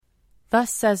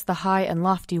Thus says the high and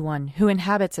lofty one, who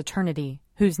inhabits eternity,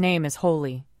 whose name is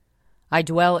holy. I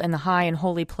dwell in the high and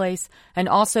holy place, and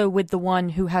also with the one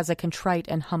who has a contrite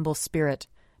and humble spirit,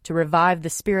 to revive the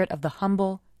spirit of the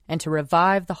humble, and to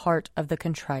revive the heart of the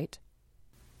contrite.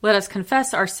 Let us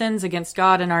confess our sins against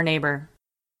God and our neighbor.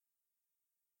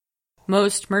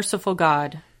 Most merciful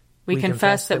God, we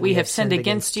confess that we have sinned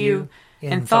against you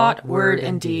in thought, word,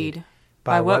 and deed,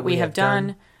 by what we have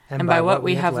done, and by what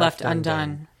we have left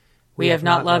undone. We have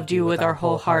not loved you with our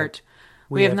whole heart.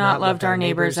 We have not loved our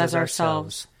neighbors as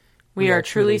ourselves. We are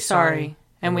truly sorry,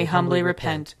 and we humbly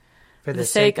repent. For the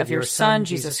sake of your Son,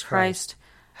 Jesus Christ,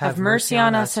 have mercy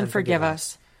on us and forgive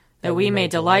us, that we may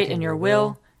delight in your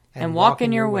will and walk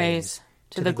in your ways,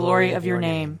 to the glory of your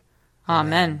name.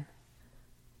 Amen.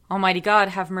 Almighty God,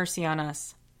 have mercy on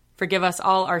us. Forgive us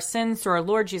all our sins through our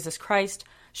Lord Jesus Christ.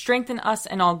 Strengthen us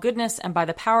in all goodness, and by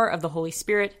the power of the Holy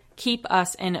Spirit, keep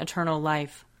us in eternal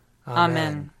life.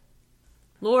 Amen.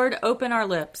 Lord, open our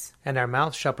lips, and our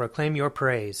mouth shall proclaim your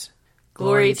praise.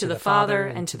 Glory to the Father,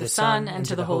 and to the Son, and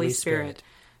to the Holy Spirit,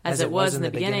 as it was in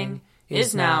the beginning,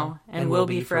 is now, and will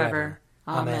be forever.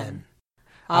 Amen.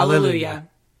 Alleluia.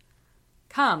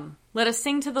 Come, let us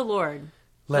sing to the Lord.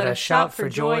 Let us shout for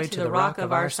joy to the rock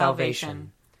of our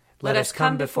salvation. Let us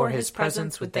come before his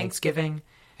presence with thanksgiving,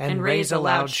 and raise a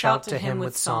loud shout to him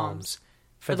with psalms.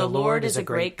 For the Lord is a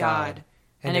great God,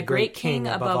 and a great King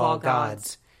above all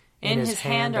gods. In his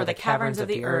hand are the caverns of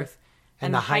the earth,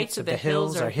 and the heights of the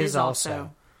hills are his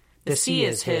also. The sea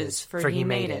is his, for he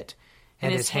made it,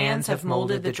 and his hands have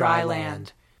molded the dry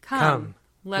land. Come,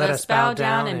 let us bow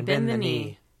down and bend the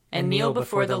knee, and kneel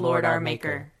before the Lord our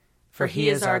Maker. For he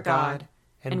is our God,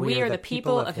 and we are the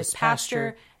people of his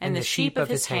pasture and the sheep of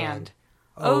his hand.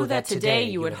 Oh, that today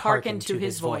you would hearken to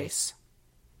his voice.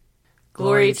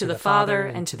 Glory to the Father,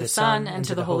 and to the Son, and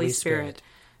to the Holy Spirit,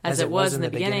 as it was in the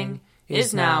beginning,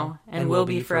 is now, and will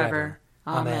be forever.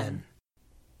 Amen.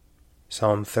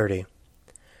 Psalm 30.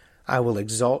 I will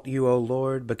exalt you, O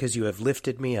Lord, because you have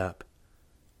lifted me up,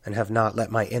 and have not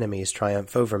let my enemies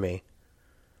triumph over me.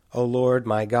 O Lord,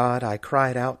 my God, I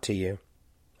cried out to you,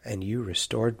 and you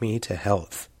restored me to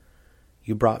health.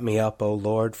 You brought me up, O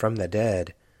Lord, from the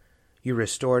dead. You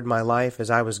restored my life as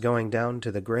I was going down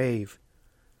to the grave.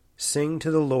 Sing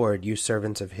to the Lord, you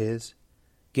servants of his.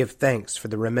 Give thanks for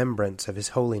the remembrance of his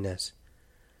holiness.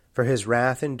 For his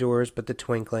wrath endures but the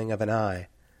twinkling of an eye,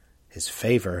 his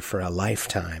favor for a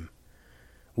lifetime.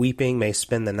 Weeping may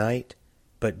spend the night,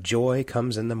 but joy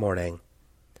comes in the morning.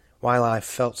 While I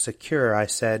felt secure, I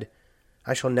said,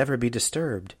 I shall never be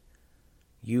disturbed.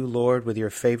 You, Lord, with your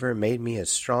favor made me as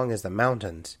strong as the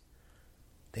mountains.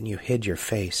 Then you hid your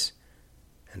face,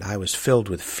 and I was filled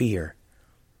with fear.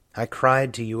 I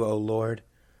cried to you, O Lord.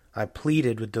 I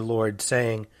pleaded with the Lord,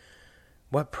 saying,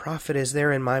 What profit is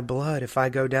there in my blood if I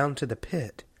go down to the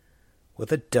pit? Will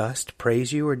the dust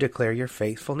praise you or declare your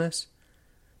faithfulness?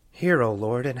 Hear, O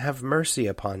Lord, and have mercy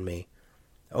upon me.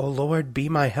 O Lord, be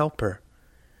my helper.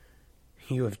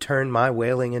 You have turned my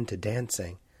wailing into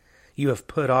dancing. You have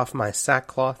put off my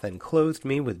sackcloth and clothed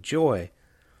me with joy.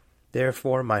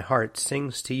 Therefore my heart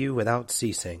sings to you without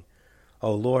ceasing.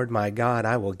 O Lord my God,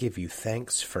 I will give you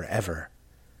thanks forever.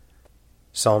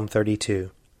 Psalm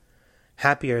 32.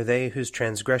 Happy are they whose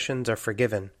transgressions are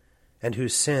forgiven, and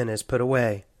whose sin is put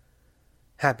away.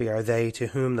 Happy are they to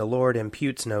whom the Lord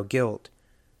imputes no guilt,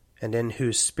 and in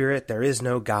whose spirit there is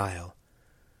no guile.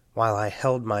 While I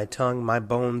held my tongue, my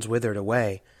bones withered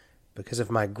away, because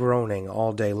of my groaning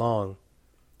all day long.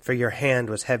 For your hand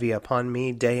was heavy upon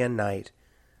me day and night.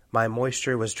 My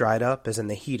moisture was dried up as in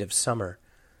the heat of summer.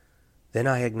 Then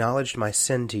I acknowledged my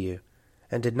sin to you,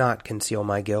 and did not conceal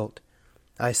my guilt.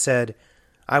 I said,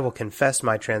 I will confess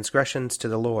my transgressions to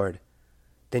the Lord.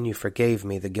 Then you forgave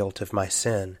me the guilt of my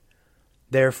sin.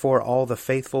 Therefore all the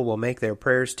faithful will make their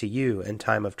prayers to you in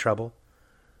time of trouble.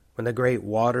 When the great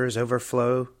waters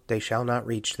overflow, they shall not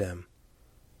reach them.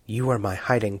 You are my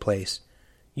hiding place.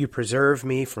 You preserve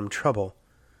me from trouble.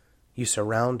 You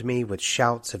surround me with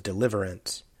shouts of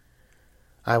deliverance.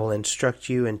 I will instruct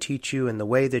you and teach you in the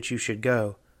way that you should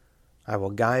go. I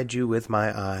will guide you with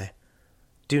my eye.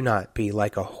 Do not be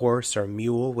like a horse or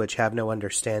mule which have no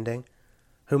understanding,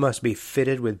 who must be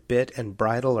fitted with bit and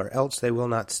bridle, or else they will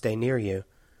not stay near you.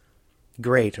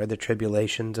 Great are the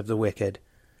tribulations of the wicked,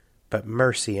 but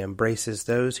mercy embraces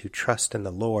those who trust in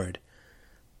the Lord.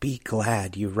 Be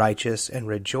glad, you righteous, and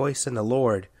rejoice in the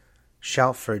Lord.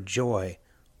 Shout for joy,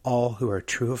 all who are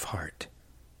true of heart.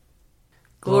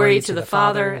 Glory to the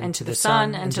Father, and to the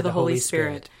Son, and to the Holy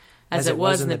Spirit, as it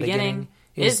was in the beginning,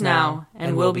 is now,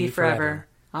 and will be forever.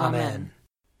 Amen.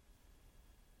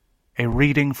 A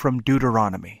reading from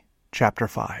Deuteronomy, chapter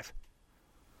 5.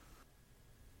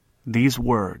 These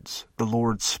words the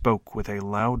Lord spoke with a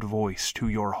loud voice to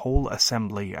your whole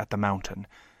assembly at the mountain,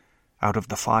 out of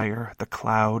the fire, the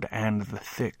cloud, and the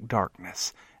thick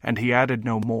darkness, and he added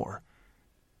no more.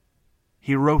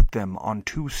 He wrote them on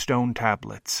 2 stone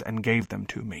tablets and gave them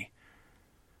to me.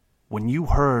 When you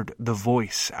heard the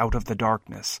voice out of the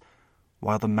darkness,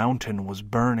 while the mountain was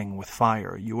burning with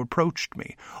fire, you approached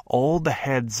me, all the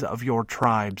heads of your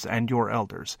tribes and your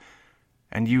elders,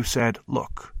 and you said,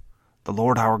 Look, the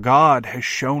Lord our God has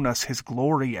shown us his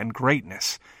glory and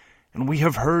greatness, and we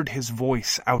have heard his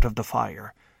voice out of the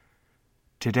fire.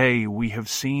 Today we have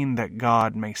seen that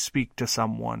God may speak to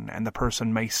someone, and the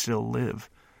person may still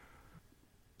live.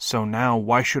 So now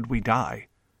why should we die?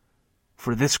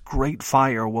 For this great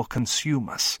fire will consume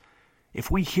us. If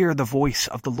we hear the voice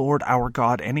of the Lord our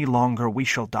God any longer, we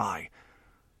shall die.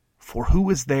 For who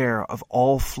is there of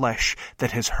all flesh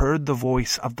that has heard the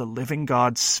voice of the living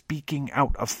God speaking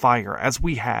out of fire, as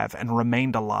we have, and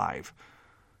remained alive?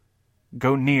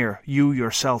 Go near, you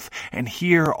yourself, and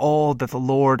hear all that the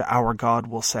Lord our God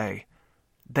will say.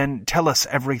 Then tell us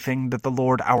everything that the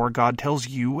Lord our God tells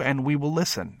you, and we will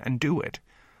listen and do it.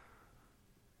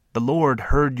 The Lord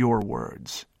heard your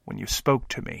words when you spoke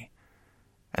to me,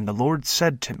 and the Lord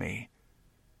said to me,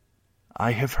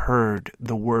 I have heard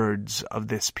the words of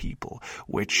this people,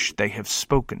 which they have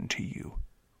spoken to you.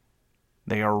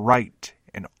 They are right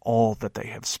in all that they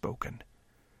have spoken.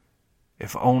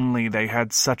 If only they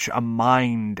had such a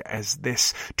mind as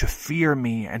this, to fear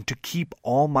me and to keep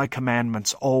all my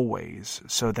commandments always,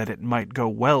 so that it might go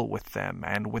well with them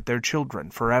and with their children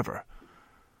forever.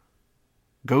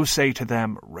 Go say to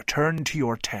them, Return to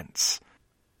your tents.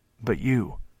 But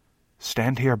you,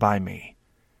 stand here by me,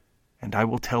 and I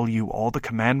will tell you all the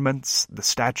commandments, the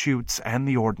statutes, and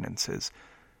the ordinances,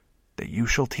 that you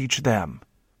shall teach them,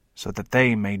 so that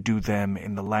they may do them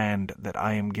in the land that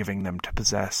I am giving them to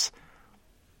possess.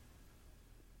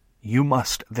 You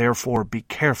must therefore be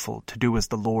careful to do as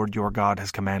the Lord your God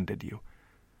has commanded you.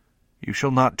 You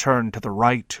shall not turn to the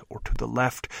right or to the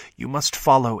left. You must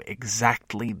follow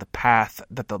exactly the path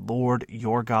that the Lord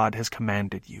your God has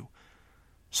commanded you,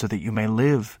 so that you may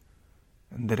live,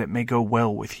 and that it may go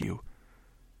well with you,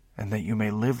 and that you may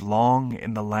live long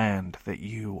in the land that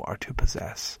you are to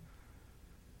possess.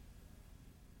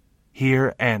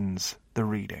 Here ends the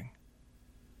reading.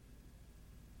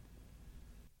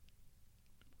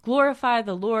 Glorify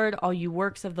the Lord, all you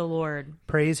works of the Lord.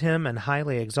 Praise him and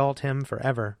highly exalt him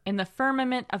forever. In the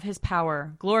firmament of his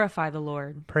power, glorify the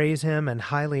Lord. Praise him and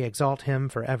highly exalt him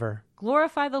forever.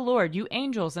 Glorify the Lord, you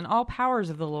angels and all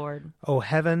powers of the Lord. O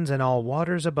heavens and all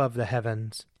waters above the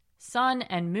heavens. Sun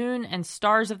and moon and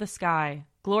stars of the sky,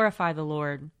 glorify the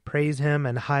Lord. Praise him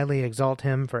and highly exalt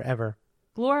him forever.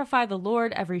 Glorify the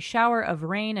Lord, every shower of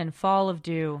rain and fall of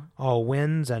dew. All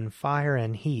winds and fire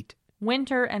and heat.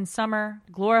 Winter and summer,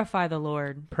 glorify the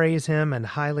Lord. Praise him and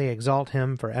highly exalt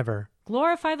him forever.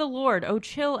 Glorify the Lord, O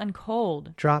chill and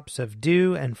cold. Drops of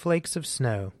dew and flakes of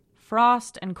snow.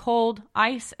 Frost and cold,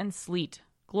 ice and sleet,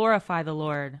 glorify the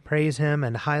Lord. Praise him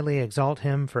and highly exalt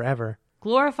him forever.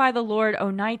 Glorify the Lord, O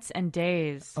nights and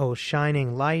days. O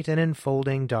shining light and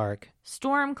enfolding dark.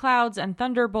 Storm clouds and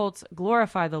thunderbolts,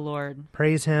 glorify the Lord.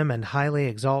 Praise him and highly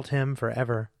exalt him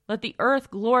forever. Let the earth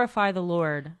glorify the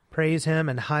Lord. Praise him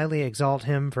and highly exalt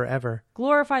him forever.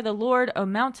 Glorify the Lord, O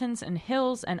mountains and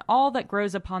hills, and all that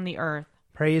grows upon the earth.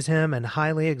 Praise him and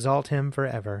highly exalt him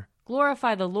forever.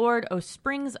 Glorify the Lord, O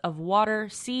springs of water,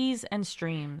 seas and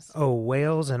streams. O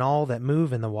whales and all that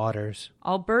move in the waters.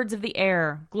 All birds of the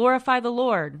air, glorify the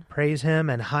Lord. Praise him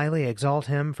and highly exalt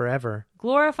him forever.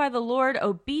 Glorify the Lord,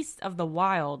 O beasts of the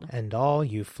wild. And all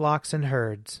you flocks and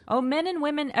herds. O men and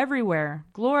women everywhere,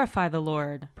 glorify the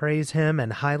Lord. Praise him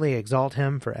and highly exalt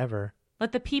him forever.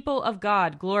 Let the people of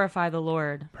God glorify the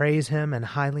Lord. Praise him and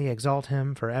highly exalt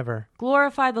him forever.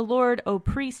 Glorify the Lord, O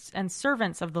priests and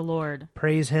servants of the Lord.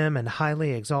 Praise him and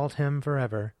highly exalt him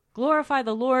forever. Glorify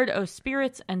the Lord, O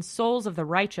spirits and souls of the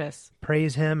righteous.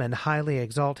 Praise him and highly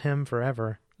exalt him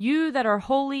forever. You that are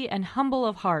holy and humble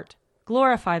of heart,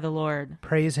 glorify the Lord.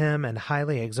 Praise him and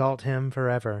highly exalt him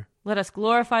forever. Let us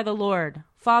glorify the Lord,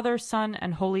 Father, Son,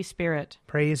 and Holy Spirit.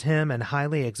 Praise him and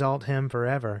highly exalt him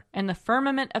forever. In the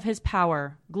firmament of his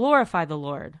power, glorify the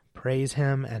Lord. Praise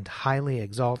him and highly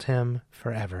exalt him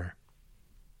forever.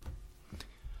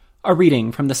 A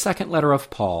reading from the second letter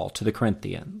of Paul to the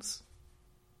Corinthians.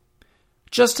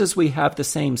 Just as we have the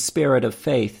same spirit of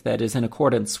faith that is in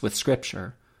accordance with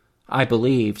Scripture, I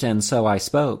believed, and so I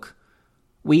spoke.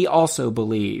 We also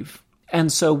believe,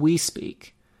 and so we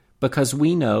speak, because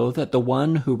we know that the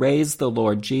one who raised the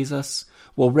Lord Jesus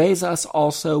will raise us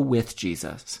also with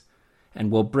Jesus,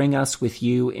 and will bring us with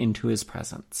you into his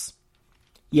presence.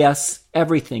 Yes,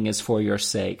 everything is for your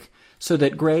sake, so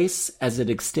that grace, as it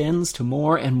extends to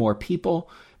more and more people,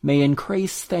 may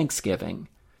increase thanksgiving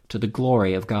to the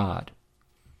glory of God.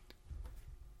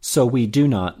 So we do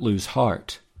not lose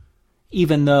heart.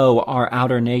 Even though our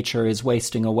outer nature is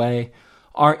wasting away,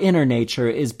 our inner nature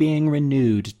is being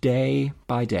renewed day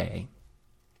by day.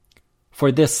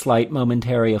 For this slight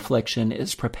momentary affliction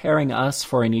is preparing us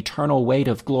for an eternal weight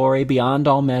of glory beyond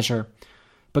all measure,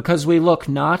 because we look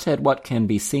not at what can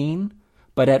be seen,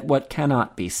 but at what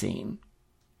cannot be seen.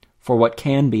 For what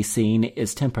can be seen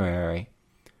is temporary,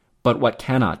 but what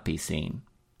cannot be seen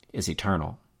is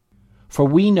eternal. For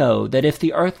we know that if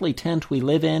the earthly tent we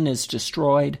live in is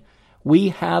destroyed, we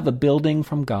have a building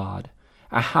from God,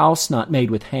 a house not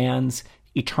made with hands,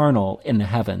 eternal in the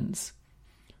heavens.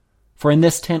 For in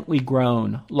this tent we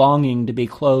groan, longing to be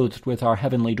clothed with our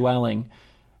heavenly dwelling,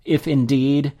 if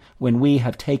indeed, when we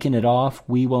have taken it off,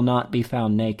 we will not be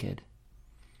found naked.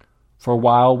 For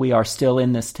while we are still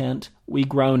in this tent, we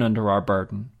groan under our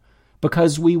burden,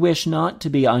 because we wish not to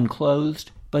be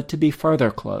unclothed, but to be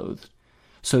further clothed,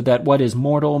 so that what is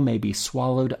mortal may be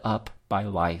swallowed up by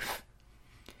life.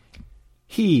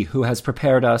 He who has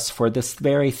prepared us for this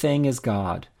very thing is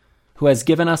God, who has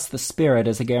given us the Spirit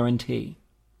as a guarantee.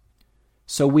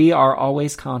 So we are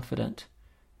always confident,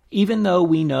 even though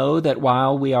we know that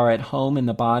while we are at home in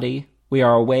the body, we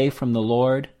are away from the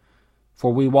Lord,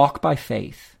 for we walk by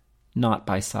faith, not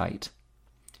by sight.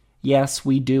 Yes,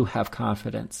 we do have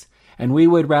confidence, and we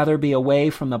would rather be away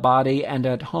from the body and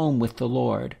at home with the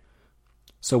Lord.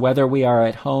 So whether we are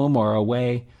at home or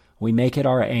away, we make it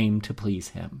our aim to please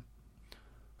him.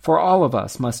 For all of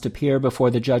us must appear before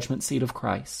the judgment seat of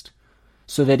Christ,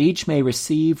 so that each may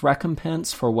receive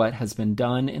recompense for what has been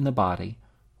done in the body,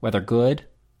 whether good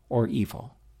or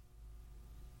evil.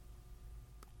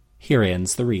 Here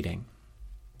ends the reading.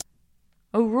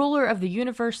 O ruler of the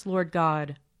universe, Lord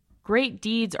God, great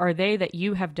deeds are they that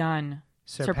you have done,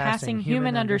 surpassing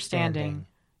human understanding.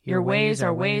 Your ways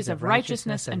are ways of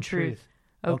righteousness and truth,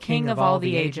 O King of all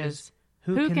the ages.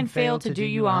 Who can fail to do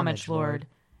you homage, Lord,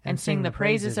 and sing the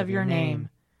praises of your name?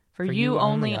 For you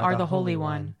only are the Holy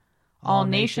One. All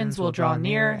nations will draw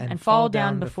near and fall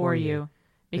down before you,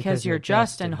 because your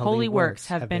just and holy works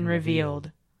have been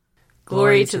revealed.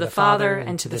 Glory to the Father,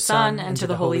 and to the Son, and to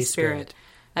the Holy Spirit,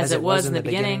 as it was in the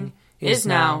beginning, is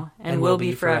now, and will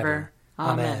be forever.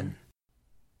 Amen.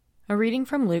 A reading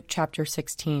from Luke chapter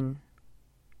 16.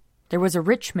 There was a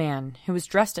rich man who was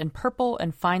dressed in purple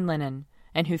and fine linen,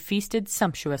 and who feasted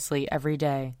sumptuously every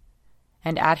day.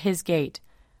 And at his gate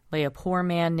lay a poor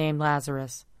man named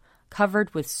Lazarus,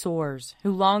 covered with sores,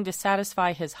 who longed to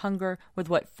satisfy his hunger with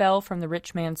what fell from the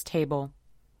rich man's table.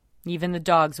 Even the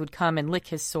dogs would come and lick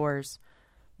his sores.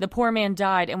 The poor man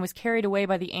died and was carried away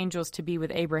by the angels to be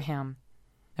with Abraham.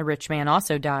 The rich man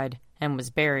also died and was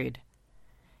buried.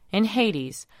 In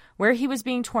Hades, where he was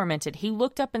being tormented, he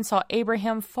looked up and saw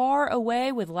Abraham far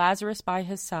away with Lazarus by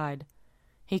his side.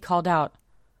 He called out,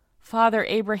 "Father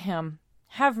Abraham,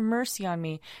 have mercy on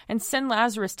me, and send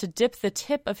Lazarus to dip the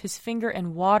tip of his finger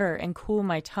in water and cool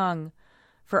my tongue,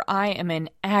 for I am in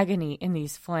agony in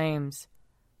these flames."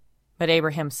 But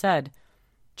Abraham said,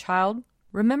 "Child,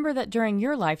 remember that during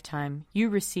your lifetime you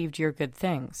received your good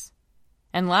things,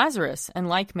 and Lazarus in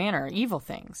like manner evil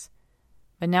things.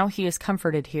 But now he is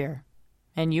comforted here,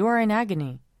 and you are in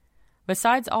agony.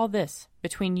 Besides all this,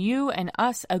 between you and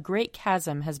us a great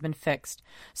chasm has been fixed,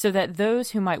 so that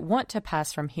those who might want to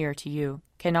pass from here to you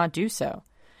cannot do so,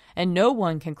 and no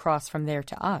one can cross from there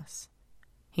to us."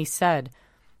 He said,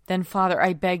 "Then, Father,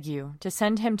 I beg you to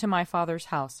send him to my father's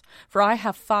house, for I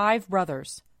have 5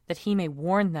 brothers, that he may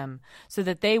warn them, so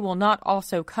that they will not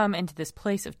also come into this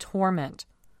place of torment."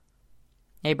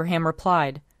 Abraham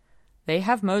replied, "They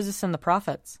have Moses and the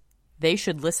prophets. They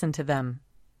should listen to them."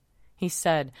 He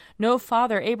said, "No,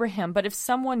 Father Abraham, but if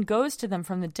someone goes to them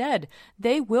from the dead,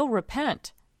 they will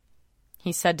repent."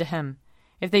 He said to him,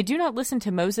 "If they do not listen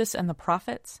to Moses and the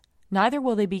prophets, neither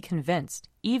will they be convinced,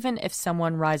 even if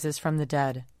someone rises from the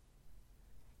dead."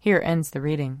 Here ends the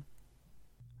reading.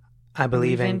 I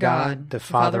believe in God, the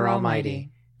Father Almighty,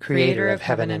 creator of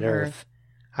heaven and earth.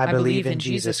 I believe in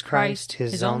Jesus Christ,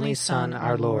 his only Son,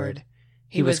 our Lord.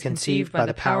 He was conceived by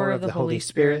the power of the Holy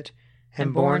Spirit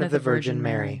and born of the Virgin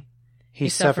Mary. He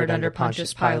suffered under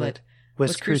Pontius Pilate,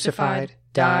 was crucified,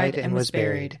 died, and was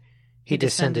buried. He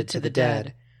descended to the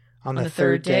dead. On the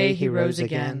 3rd day he rose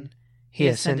again. He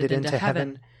ascended into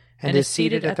heaven, and is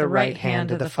seated at the right hand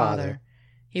of the Father.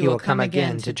 He will come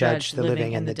again to judge the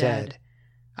living and the dead.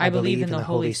 I believe in the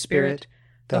Holy Spirit,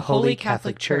 the Holy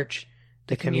Catholic Church,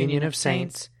 the communion of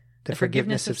saints, the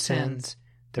forgiveness of sins,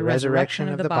 the resurrection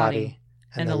of the body,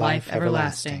 and the life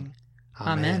everlasting.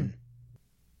 Amen.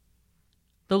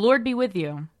 The Lord be with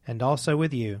you. And also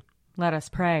with you. Let us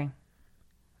pray.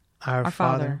 Our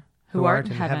Father, who art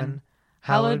in heaven,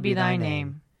 hallowed be thy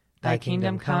name. Thy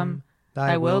kingdom come,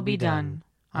 thy will be done,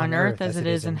 on earth as it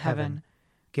is in heaven.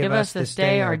 Give us this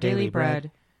day our daily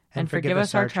bread, and forgive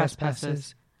us our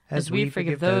trespasses, as we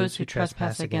forgive those who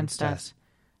trespass against us.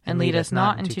 And lead us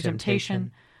not into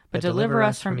temptation, but deliver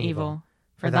us from evil.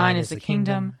 For thine is the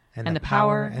kingdom, and the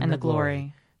power, and the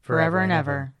glory, forever and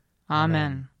ever.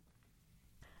 Amen.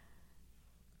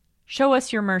 Show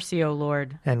us your mercy, O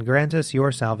Lord. and grant us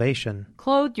your salvation.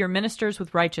 Clothe your ministers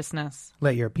with righteousness.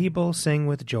 Let your people sing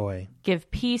with joy, Give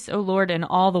peace, O Lord, in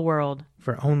all the world.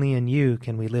 for only in you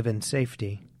can we live in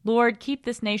safety. Lord, keep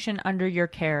this nation under your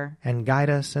care. And guide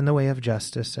us in the way of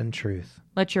justice and truth.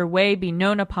 Let your way be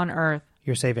known upon earth.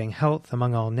 Your saving health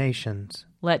among all nations,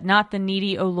 Let not the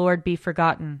needy, O Lord, be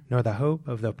forgotten. nor the hope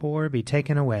of the poor be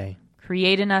taken away.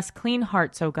 Create in us clean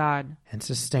hearts, O God. And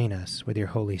sustain us with your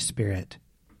Holy Spirit.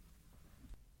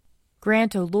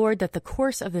 Grant, O Lord, that the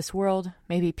course of this world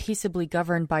may be peaceably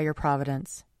governed by your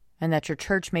providence, and that your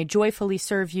church may joyfully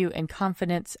serve you in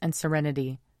confidence and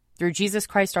serenity. Through Jesus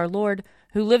Christ our Lord,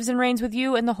 who lives and reigns with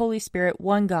you and the Holy Spirit,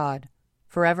 one God,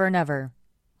 forever and ever.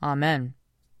 Amen.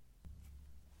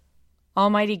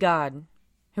 Almighty God,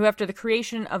 who after the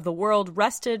creation of the world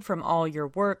rested from all your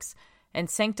works and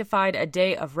sanctified a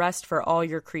day of rest for all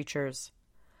your creatures,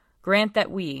 grant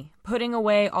that we, putting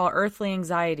away all earthly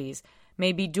anxieties,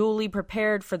 may be duly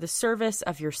prepared for the service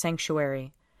of your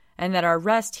sanctuary, and that our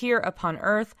rest here upon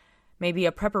earth may be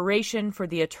a preparation for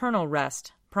the eternal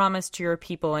rest promised to your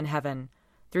people in heaven.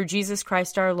 Through Jesus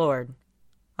Christ our Lord.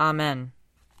 Amen.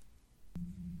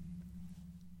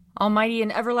 Almighty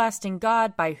and everlasting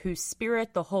God, by whose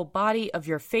Spirit the whole body of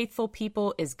your faithful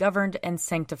people is governed and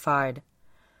sanctified,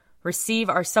 receive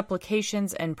our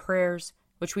supplications and prayers,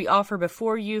 which we offer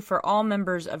before you for all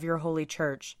members of your holy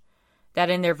church, that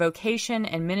in their vocation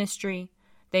and ministry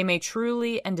they may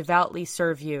truly and devoutly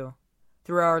serve you.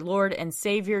 Through our Lord and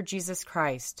Savior Jesus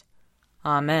Christ.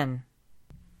 Amen.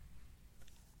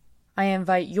 I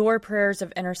invite your prayers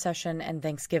of intercession and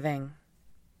thanksgiving.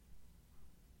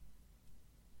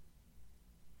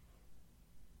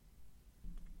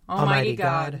 Almighty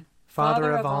God,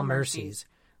 Father of all mercies,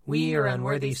 we, your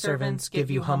unworthy servants, give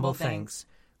you humble thanks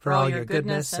for all your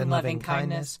goodness and loving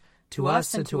kindness to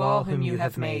us and to all whom you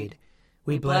have made.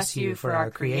 We bless you for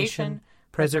our creation,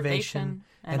 preservation,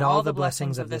 and all the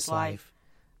blessings of this life,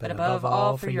 but above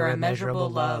all for your immeasurable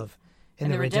love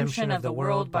in the redemption of the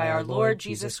world by our Lord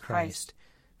Jesus Christ,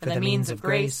 for the means of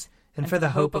grace and for the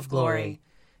hope of glory.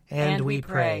 And we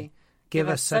pray, give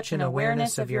us such an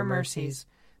awareness of your mercies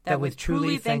that with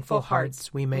truly thankful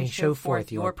hearts we may show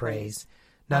forth your praise,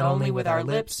 not only with our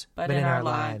lips, but in our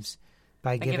lives,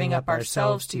 by giving up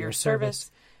ourselves to your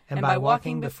service, and by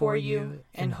walking before you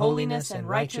in holiness and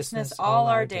righteousness all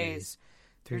our days,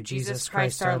 through Jesus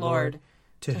Christ our Lord,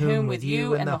 to whom with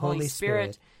you and the Holy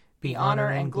Spirit be honor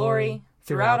and glory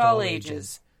throughout all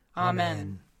ages.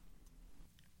 Amen.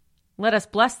 Let us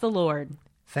bless the Lord.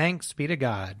 Thanks be to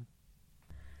God.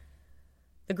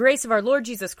 The grace of our Lord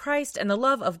Jesus Christ and the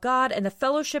love of God and the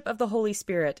fellowship of the Holy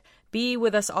Spirit be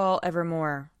with us all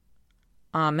evermore.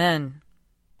 Amen.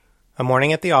 A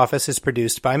Morning at the Office is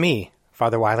produced by me,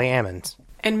 Father Wiley Ammons,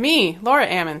 And me, Laura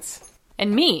Ammons.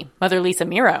 And me, Mother Lisa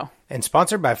Meirow. and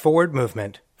sponsored by Forward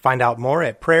Movement. Find out more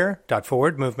at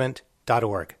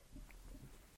prayer.forwardmovement.org.